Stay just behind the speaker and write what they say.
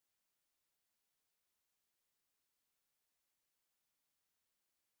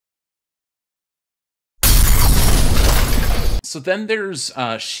So then there's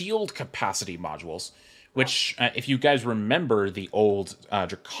shield capacity modules, which, if you guys remember the old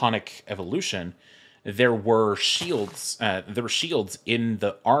Draconic evolution, there were shields. There were shields in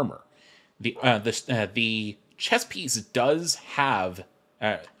the armor. The chest piece does have.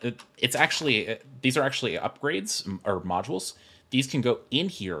 It's actually these are actually upgrades or modules. These can go in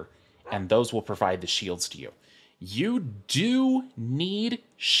here, and those will provide the shields to you. You do need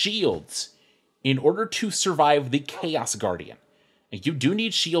shields in order to survive the Chaos Guardian. You do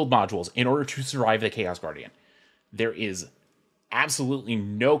need shield modules in order to survive the Chaos Guardian. There is absolutely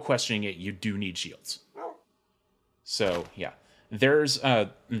no questioning it. You do need shields. So yeah, there's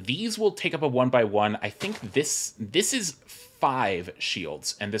these will take up a 1x1. I think this is 5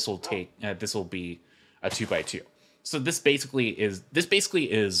 shields, and this will take this will be a 2x2. So this basically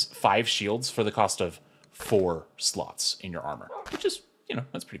is 5 shields for the cost of 4 slots in your armor, which is,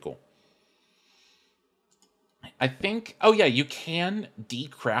 that's pretty cool. I think. Oh yeah, you can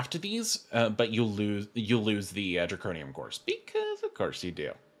decraft these, but you'll lose the Draconium course, because of course you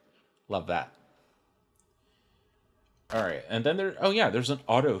do. Love that. All right, and then there's an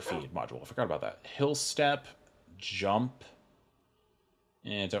auto feed module. I forgot about that. Hill step, jump.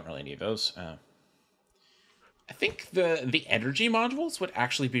 Don't really need those. I think the energy modules would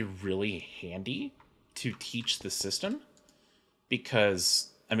actually be really handy to teach the system, because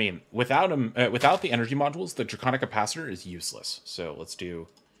I mean, without them, without the energy modules, the Draconic capacitor is useless. So let's do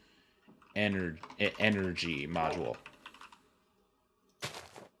energy module.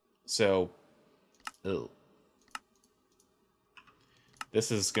 So,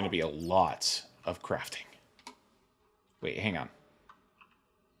 this is going to be a lot of crafting. Wait, hang on.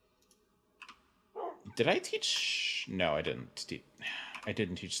 Did I teach? No, I didn't. I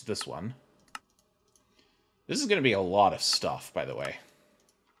didn't teach this one. This is going to be a lot of stuff, by the way.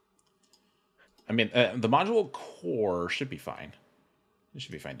 I mean, the module core should be fine. It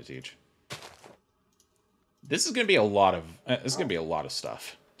should be fine to teach. This is going to be a lot of. This is going to be a lot of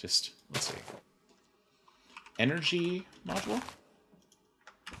stuff. Just let's see. Energy module.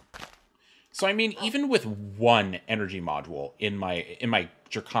 So I mean, even with one energy module in my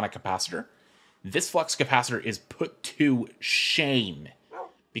Draconic capacitor, this flux capacitor is put to shame,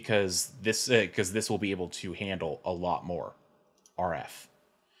 because this will be able to handle a lot more RF.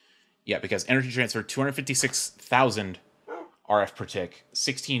 Yeah, because energy transfer 256,000 RF per tick,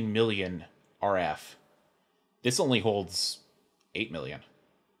 16 million RF. This only holds 8 million.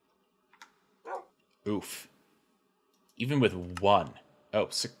 Oof. Even with one. Oh,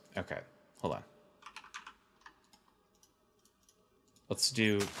 okay. Hold on. Let's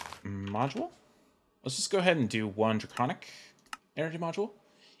do module. Let's just go ahead and do one Draconic energy module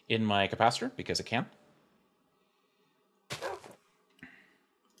in my capacitor, because I can.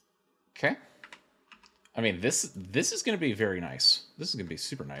 Okay. I mean, this is going to be very nice. This is going to be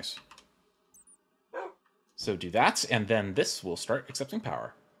super nice. So do that, and then this will start accepting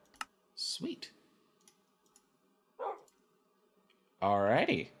power. Sweet.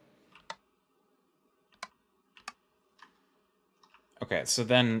 Alrighty. Okay, so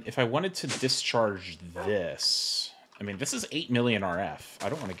then if I wanted to discharge this, I mean, this is 8 million RF. I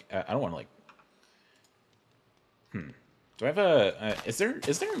don't want to like. Do I have a? Is there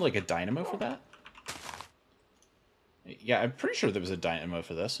like a dynamo for that? Yeah, I'm pretty sure there was a dynamo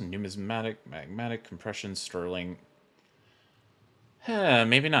for this. Numismatic, magmatic, compression, Stirling.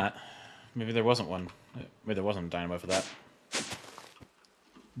 Maybe not. Maybe there wasn't one. Maybe there wasn't a dynamo for that.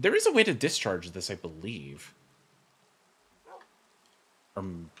 There is a way to discharge this, I believe. Or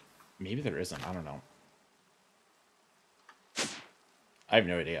maybe there isn't. I don't know. I have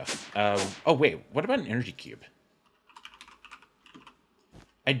no idea. Oh, wait. What about an energy cube?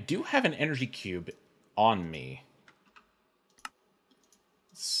 I do have an energy cube on me.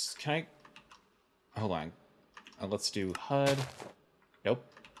 Can I... Hold on. Let's do HUD. Nope.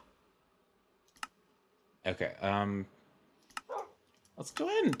 Okay, let's go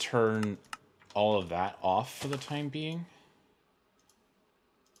ahead and turn all of that off for the time being.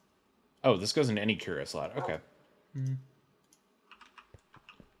 Oh, this goes into any curio slot. Okay. So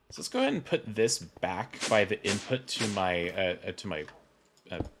let's go ahead and put this back by the input to my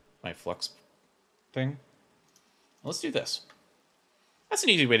my flux thing. Let's do this. That's an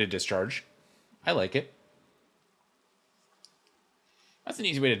easy way to discharge. I like it. That's an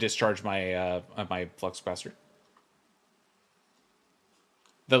easy way to discharge my my flux capacitor.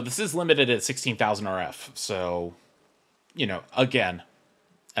 Though this is limited at 16,000 RF, so again,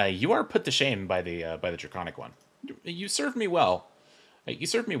 you are put to shame by the Draconic one. You served me well. You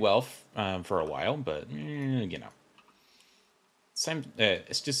served me well for a while, but it's time.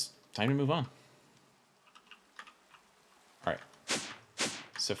 It's just time to move on. All right.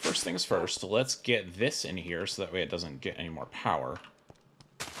 So first things first, let's get this in here so that way it doesn't get any more power.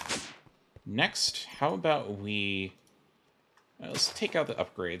 Next, how about we... let's take out the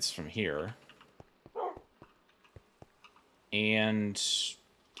upgrades from here. And...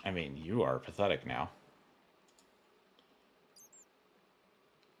 I mean, you are pathetic now.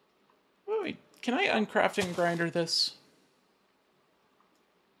 Wait, can I uncrafting grinder this?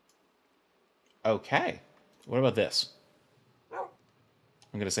 Okay. What about this?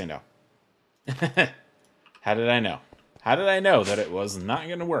 I'm going to say no. How did I know? How did I know that it was not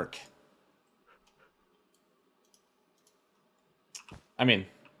going to work? I mean,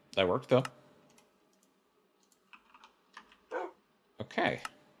 that worked, though. Okay.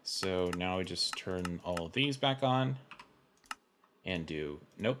 So now we just turn all of these back on. And do...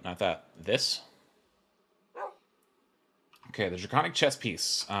 Nope, not that. This. Okay, the Draconic chess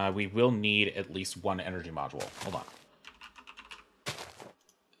piece. We will need at least one energy module. Hold on.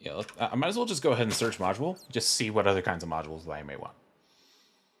 Yeah, I might as well just go ahead and search module. Just see what other kinds of modules I may want.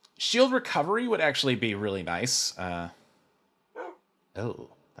 Shield recovery would actually be really nice. Oh,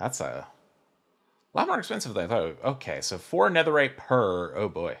 that's a lot more expensive than I thought. Okay, so 4 netherite per. Oh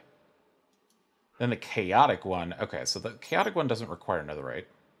boy. Then the chaotic one. Okay, so the chaotic one doesn't require netherite.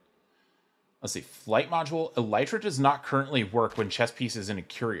 Let's see. Flight module. Elytra does not currently work when chess piece is in a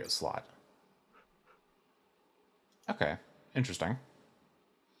curio slot. Okay, interesting.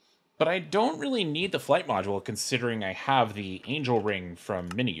 But I don't really need the flight module considering I have the angel ring from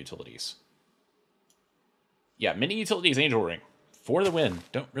mini utilities. Yeah, mini utilities angel ring. For the win.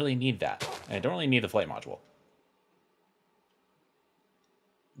 Don't really need that. I don't really need the flight module.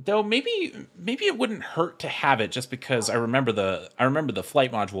 Though maybe it wouldn't hurt to have it just because I remember the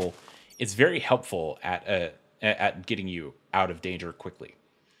flight module is very helpful at getting you out of danger quickly.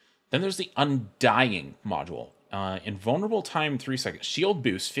 Then there's the undying module. Invulnerable time 3 seconds. Shield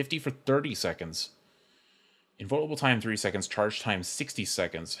boost 50 for 30 seconds. Invulnerable time 3 seconds. Charge time 60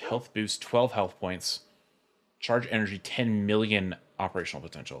 seconds. Health boost 12 health points. Charge energy 10 million operational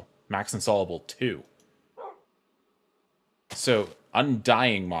potential. Max installable 2. So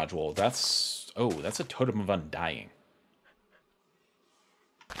undying module. That's a totem of undying.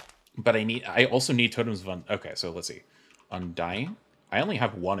 But I also need totems of okay, so let's see. Undying. I only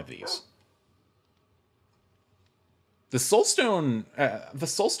have one of these. The soulstone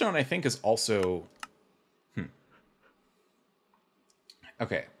I think is also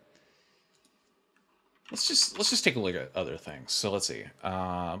okay. Let's just take a look at other things. So let's see.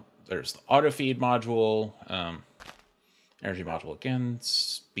 There's the auto feed module, energy module again,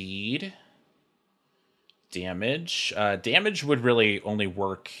 speed, damage. Damage would really only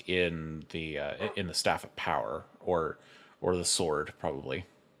work in the staff of power or the sword probably.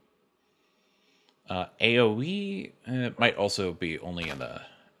 AOE might also be only in the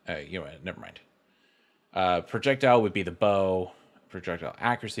never mind. Projectile would be the bow. Projectile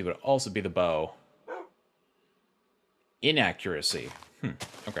accuracy would also be the bow. Inaccuracy.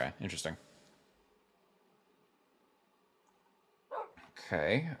 Okay, interesting.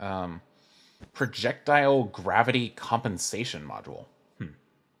 Okay. Projectile gravity compensation module.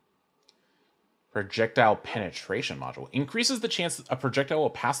 Projectile penetration module. Increases the chance that a projectile will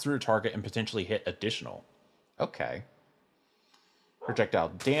pass through a target and potentially hit additional. Okay. Projectile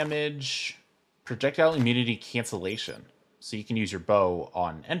damage. Projectile immunity cancellation. So you can use your bow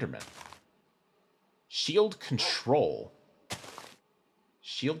on Enderman. Shield control.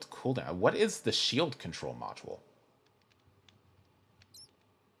 Shield cooldown. What is the shield control module?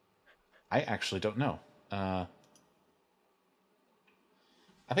 I actually don't know. I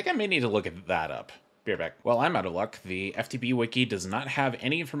think I may need to look at that up. Be right back. Well, I'm out of luck. The FTB wiki does not have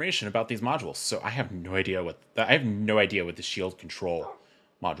any information about these modules, so I have no idea what the shield control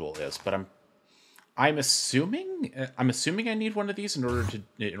module is. But I'm assuming I need one of these in order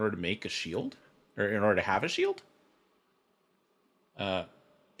to make a shield, or in order to have a shield.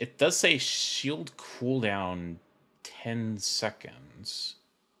 It does say shield cooldown 10 seconds.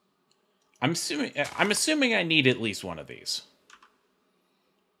 I'm assuming I need at least one of these.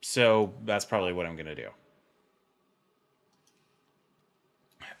 So that's probably what I'm going to do.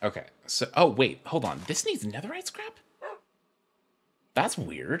 Okay. So, oh, wait. Hold on. This needs netherite scrap? That's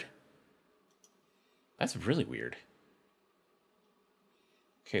weird. That's really weird.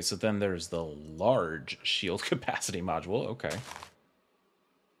 Okay, so then there's the large shield capacity module. Okay.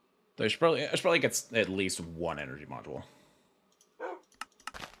 I should probably get at least one energy module.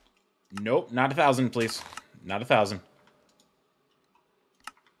 Nope, not 1,000, please. Not 1,000.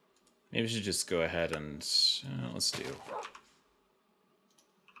 Maybe we should just go ahead and let's go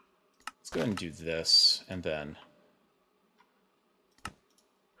ahead and do this, and then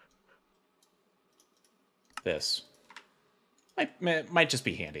this. Might just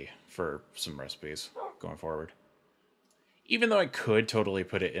be handy for some recipes going forward. Even though I could totally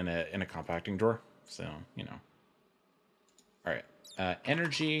put it in a compacting drawer. So, you know. All right.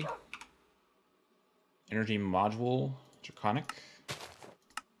 Energy module, Draconic.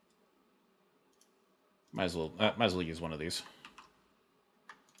 Might as well use one of these.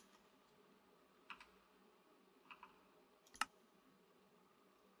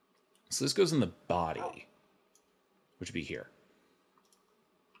 So this goes in the body, which would be here.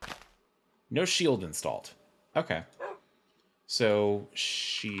 No shield installed. Okay. So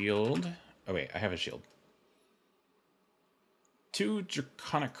shield. Oh wait, I have a shield. 2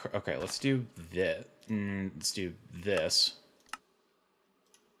 Draconic. Okay, let's do this. Let's do this.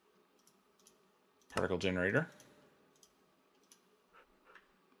 Particle generator.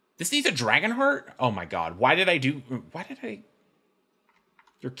 This needs a dragon heart? Oh my god. Why did I...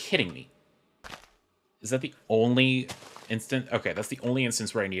 You're kidding me. Is that the only instant? Okay, that's the only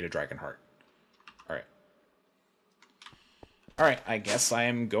instance where I need a dragon heart. Alright. Alright, I guess I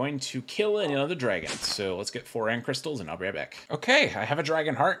am going to kill another dragon. So let's get 4 end crystals and I'll be right back. Okay, I have a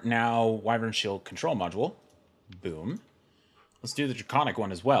dragon heart. Now, Wyvern Shield control module. Boom. Let's do the Draconic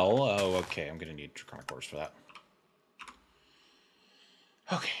one as well. Oh, okay, I'm going to need Draconic cores for that.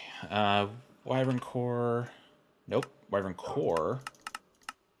 Okay, Wyvern core. Nope, Wyvern core.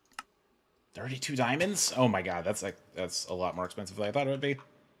 32 diamonds? Oh my god, that's a lot more expensive than I thought it would be.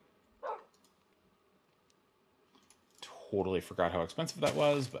 Totally forgot how expensive that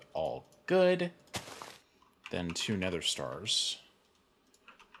was, but all good. Then 2 nether stars.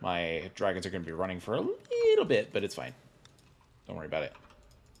 My dragons are going to be running for a little bit, but it's fine. Don't worry about it.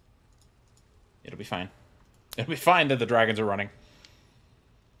 It'll be fine. It'll be fine that the dragons are running.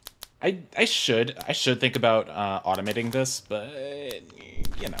 I should think about automating this, but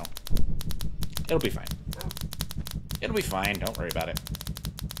you know, it'll be fine. It'll be fine. Don't worry about it.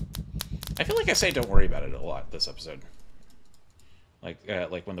 I feel like I say don't worry about it a lot this episode.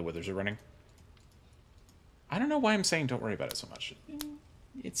 Like when the withers are running. I don't know why I'm saying don't worry about it so much.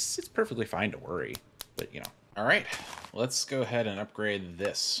 It's perfectly fine to worry, but you know. All right, let's go ahead and upgrade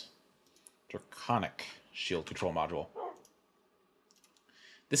this Draconic shield control module.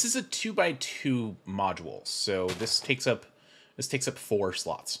 This is a 2x2 module, so this takes up 4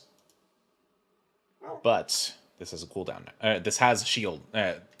 slots. But this has a cooldown. This has shield.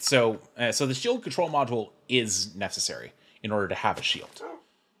 So the shield control module is necessary in order to have a shield.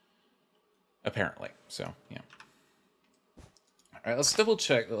 Apparently. So, yeah. All right, let's double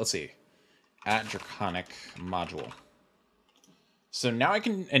check. Let's see. At Draconic module. So now I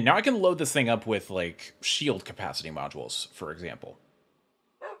can load this thing up with like shield capacity modules, for example.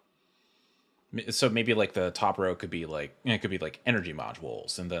 So maybe like the top row could be like energy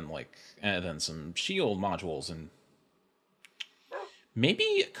modules, and then some shield modules, and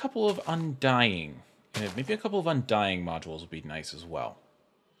maybe a couple of undying. Maybe a couple of undying modules would be nice as well.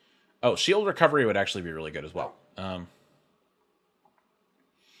 Oh, shield recovery would actually be really good as well.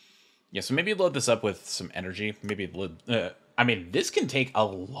 Yeah, so maybe load this up with some energy. Maybe I mean, this can take a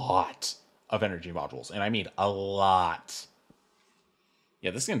lot of energy modules, and I mean a lot. Yeah,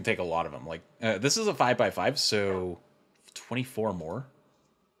 this is going to take a lot of them. Like, this is a 5x5, so 24 more.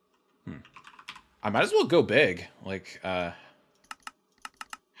 I might as well go big. Like, how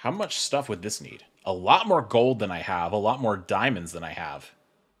much stuff would this need? A lot more gold than I have. A lot more diamonds than I have.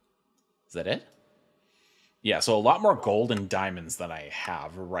 Is that it? Yeah, so a lot more gold and diamonds than I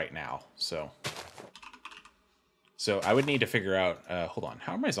have right now. So I would need to figure out... hold on.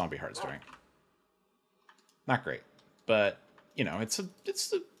 How are my zombie hearts doing? Not great. But... you know, it's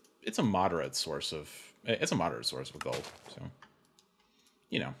a moderate source of gold. So,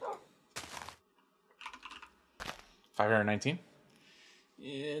 you know, 519,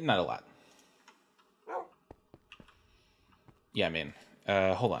 not a lot. Yeah, I mean,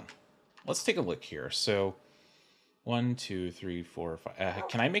 hold on, let's take a look here. So, 1, 2, 3, 4, 5.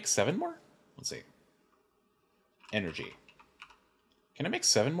 Can I make 7 more? Let's see. Energy. Can I make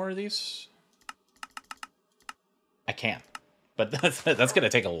 7 more of these? I can. But that's going to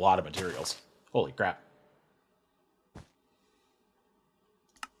take a lot of materials. Holy crap.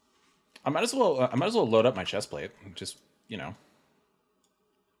 I might as well load up my chest plate. Just, you know.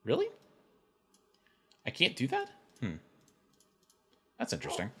 Really? I can't do that? That's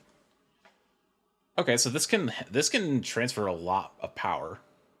interesting. Okay, so this can transfer a lot of power.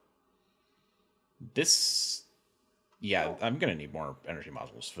 This, yeah, I'm going to need more energy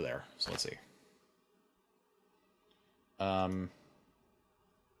modules for there. So let's see. How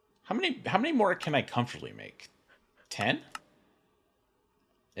many more can I comfortably make? 10?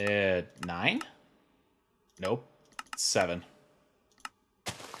 9? Nope. 7.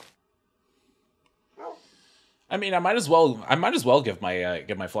 I mean, I might as well give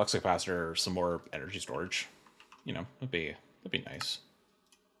my flux capacitor some more energy storage. You know, that'd be nice.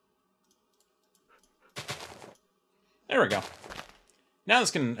 There we go. Now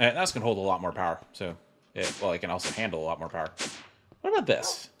this can hold a lot more power. So, it can also handle a lot more power. What about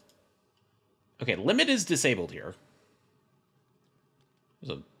this? Okay, limit is disabled here.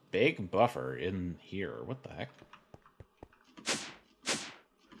 There's a big buffer in here. What the heck?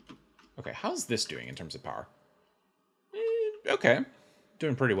 Okay, how's this doing in terms of power? Okay,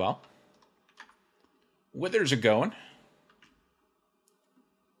 doing pretty well. Withers are going.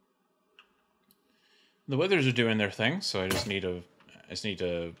 The withers are doing their thing, so I just need to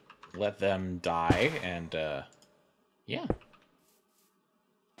let them die, and yeah.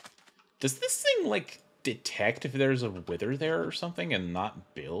 Does this thing like detect if there's a wither there or something and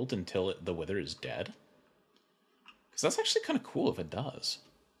not build until the wither is dead? Because that's actually kind of cool if it does.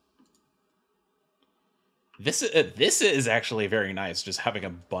 This is actually very nice, just having a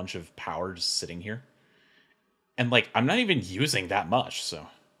bunch of power just sitting here. And, like, I'm not even using that much, so...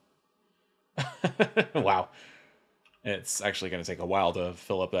 Wow. It's actually going to take a while to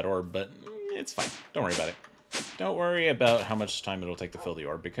fill up that orb, but it's fine. Don't worry about it. Don't worry about how much time it'll take to fill the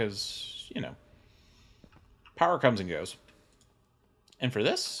orb, because, you know, power comes and goes. And for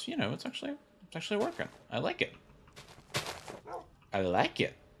this, you know, it's actually working. I like it. I like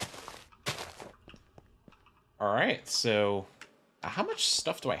it. All right, so how much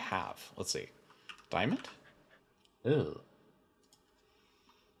stuff do I have? Let's see. Diamond? Ew.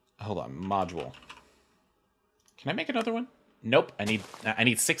 Hold on, module. Can I make another one? Nope, I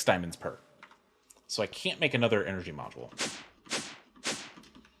need 6 diamonds per. So I can't make another energy module.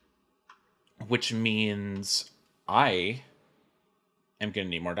 Which means I am going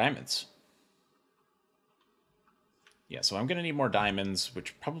to need more diamonds. Yeah, so I'm going to need more diamonds,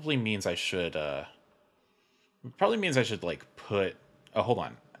 which probably means I should like put... Oh, hold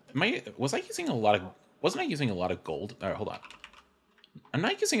on. Wasn't I using a lot of gold? All right, hold on. I'm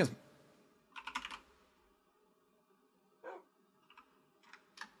not using as...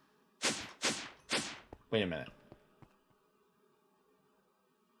 Wait a minute.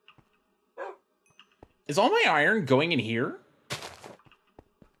 Is all my iron going in here?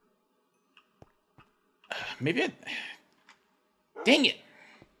 Maybe Dang it!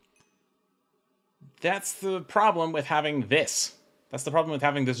 That's the problem with having this. That's the problem with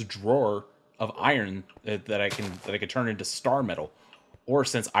having this drawer of iron that I can turn into star metal. Or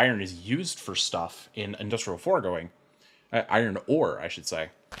since iron is used for stuff in industrial foregoing, iron ore, I should say.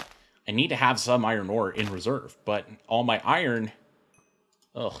 I need to have some iron ore in reserve, but all my iron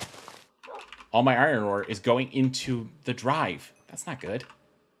ore is going into the drive. That's not good.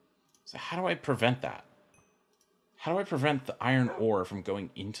 So how do I prevent that? How do I prevent the iron ore from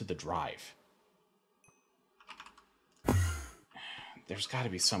going into the drive? There's got to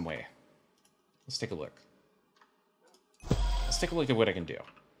be some way. Let's take a look. Let's take a look at what I can do.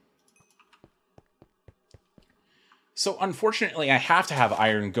 So unfortunately, I have to have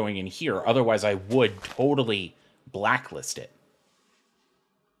iron going in here. Otherwise, I would totally blacklist it.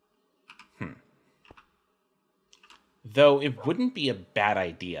 Though it wouldn't be a bad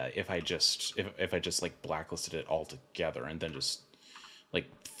idea if I just like blacklisted it altogether and then just like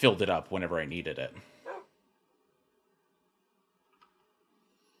filled it up whenever I needed it.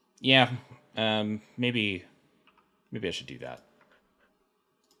 Yeah, maybe I should do that.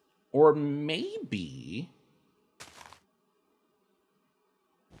 Or maybe...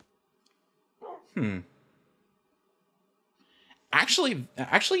 Actually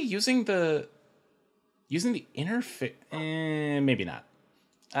using the interface... maybe not.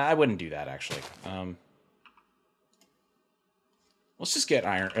 I wouldn't do that, actually. Let's just get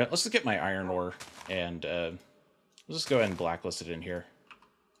iron... let's just get my iron ore, and let's just go ahead and blacklist it in here.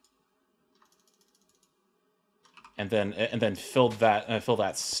 And then fill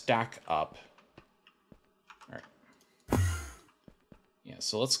that stack up. All right. Yeah,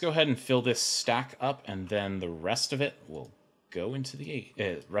 so let's go ahead and fill this stack up, and then the rest of it will go into the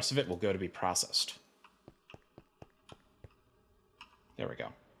rest of it will go to be processed. There we go.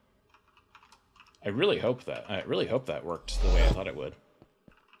 I really hope that worked the way I thought it would.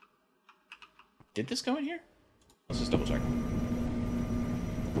 Did this go in here? Let's just double check.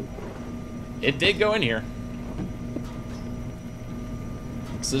 It did go in here.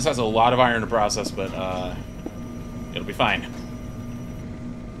 So this has a lot of iron to process, but it'll be fine.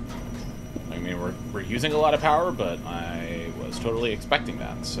 I mean, we're using a lot of power, but I was totally expecting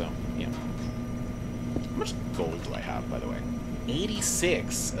that, so yeah. How much gold do I have, by the way?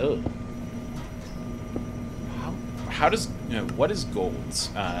 86. Oh. how does what is gold?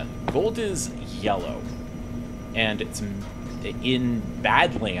 Gold is yellow, and it's in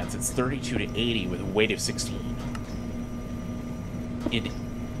Badlands. It's 32 to 80 with a weight of 16. In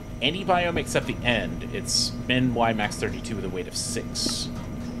any biome except the end, it's min y max 32 with a weight of 6.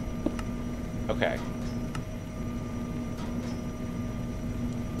 Okay.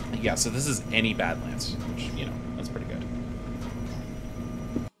 Yeah, so this is any Badlands, which, you know, that's pretty good.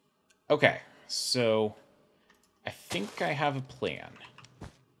 Okay, so I think I have a plan.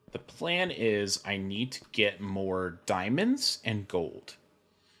 The plan is I need to get more diamonds and gold.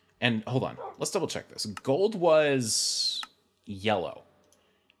 And hold on, let's double check this. Gold was yellow.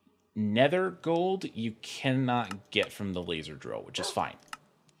 Nether gold you cannot get from the laser drill, which is fine.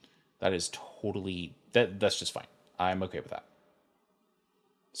 That is totally... That's just fine. I'm okay with that.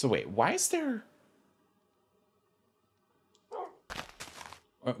 So wait, why is there...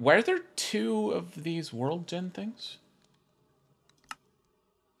 Why are there 2 of these world gen things?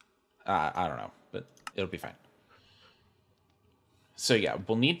 I don't know, but it'll be fine. So yeah,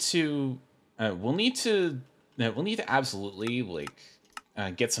 we'll need to absolutely like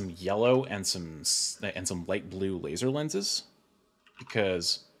get some yellow and some light blue laser lenses,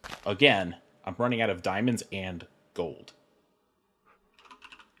 because again, I'm running out of diamonds and gold,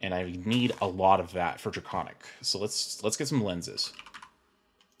 and I need a lot of that for Draconic. So let's get some lenses.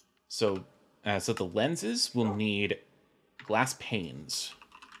 So the lenses will need glass panes.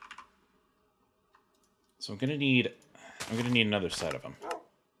 So I'm gonna need another set of them.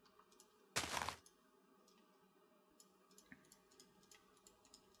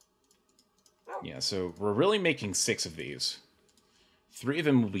 Yeah, so we're really making 6 of these. 3 of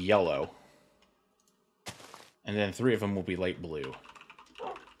them will be yellow, and then 3 of them will be light blue.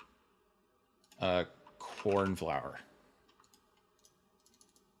 Cornflower.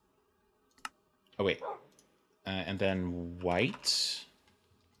 Oh wait, and then white.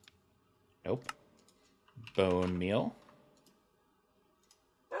 Nope. Bone meal.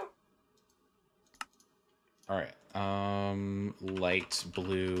 All right. Light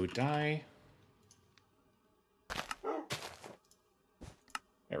blue dye.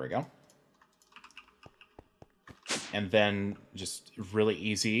 There we go. And then just really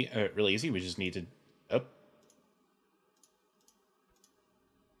easy. We just need to. Oh.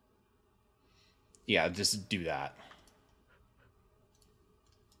 Yeah, just do that.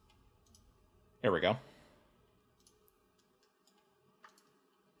 There we go.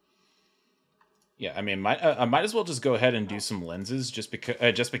 Yeah, I mean, I might as well just go ahead and do some lenses, just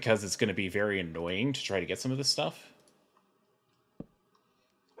because it's going to be very annoying to try to get some of this stuff.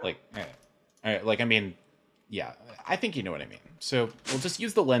 Like, I mean, yeah, I think you know what I mean. So we'll just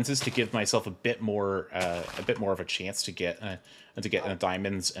use the lenses to give myself a bit more of a chance to get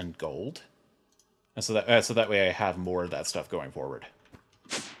diamonds and gold, and so that way I have more of that stuff going forward.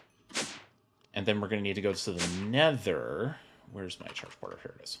 And then we're going to need to go to the Nether. Where's my charge porter?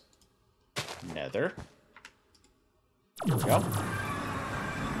 Here it is. Nether. There we go.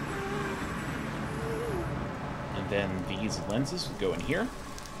 And then these lenses will go in here.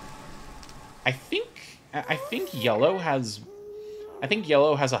 I think yellow has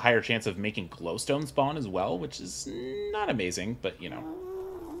a higher chance of making glowstone spawn as well, which is not amazing, but you know.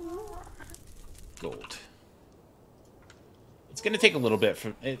 Gold. It's going to take a little bit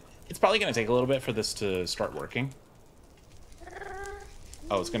for it's probably going to take a little bit for this to start working.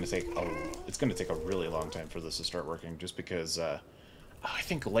 Oh, it's going to take a really long time for this to start working, just because I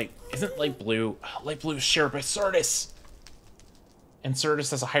think light blue is shared by Sardis, and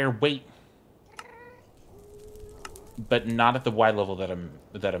Sardis has a higher weight, but not at the Y level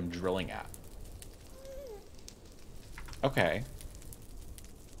that I'm drilling at. Okay.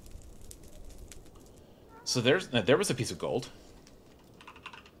 So there was a piece of gold.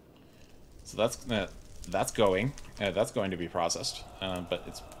 So that's going to be processed,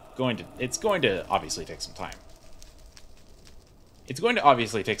 but it's going to obviously take some time. It's going to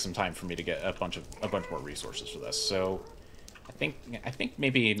obviously take some time for me to get a bunch more resources for this. So I think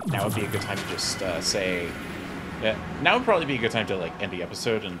maybe now would be a good time to just say now would probably be a good time to like end the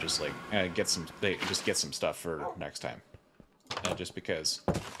episode and just like get some stuff for next time. Just because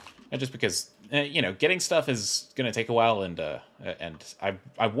you know, getting stuff is gonna take a while, and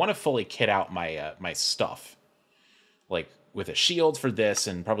I want to fully kit out my my stuff, like with a shield for this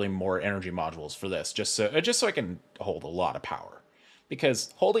and probably more energy modules for this, just so I can hold a lot of power,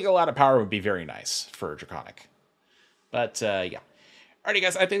 because holding a lot of power would be very nice for Draconic. But yeah, alrighty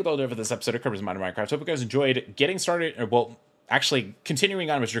guys, I think that'll do it for this episode of Kirby's Modern Minecraft. Hope you guys enjoyed getting started, or well, actually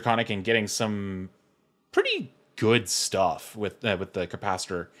continuing on with Draconic and getting some pretty good stuff with the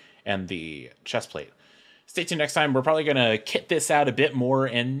capacitor and the chest plate. Stay tuned next time. We're probably gonna kit this out a bit more,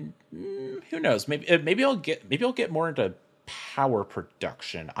 and who knows? Maybe I'll get more into power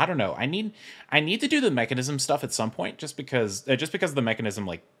production. I don't know. I need to do the mechanism stuff at some point, just because the mechanism,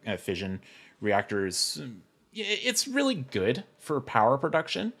 like fission reactors, it's really good for power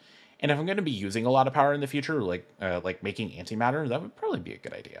production. And if I'm going to be using a lot of power in the future, like making antimatter, that would probably be a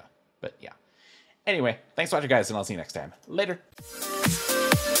good idea. But yeah. Anyway, thanks for watching, guys, and I'll see you next time. Later.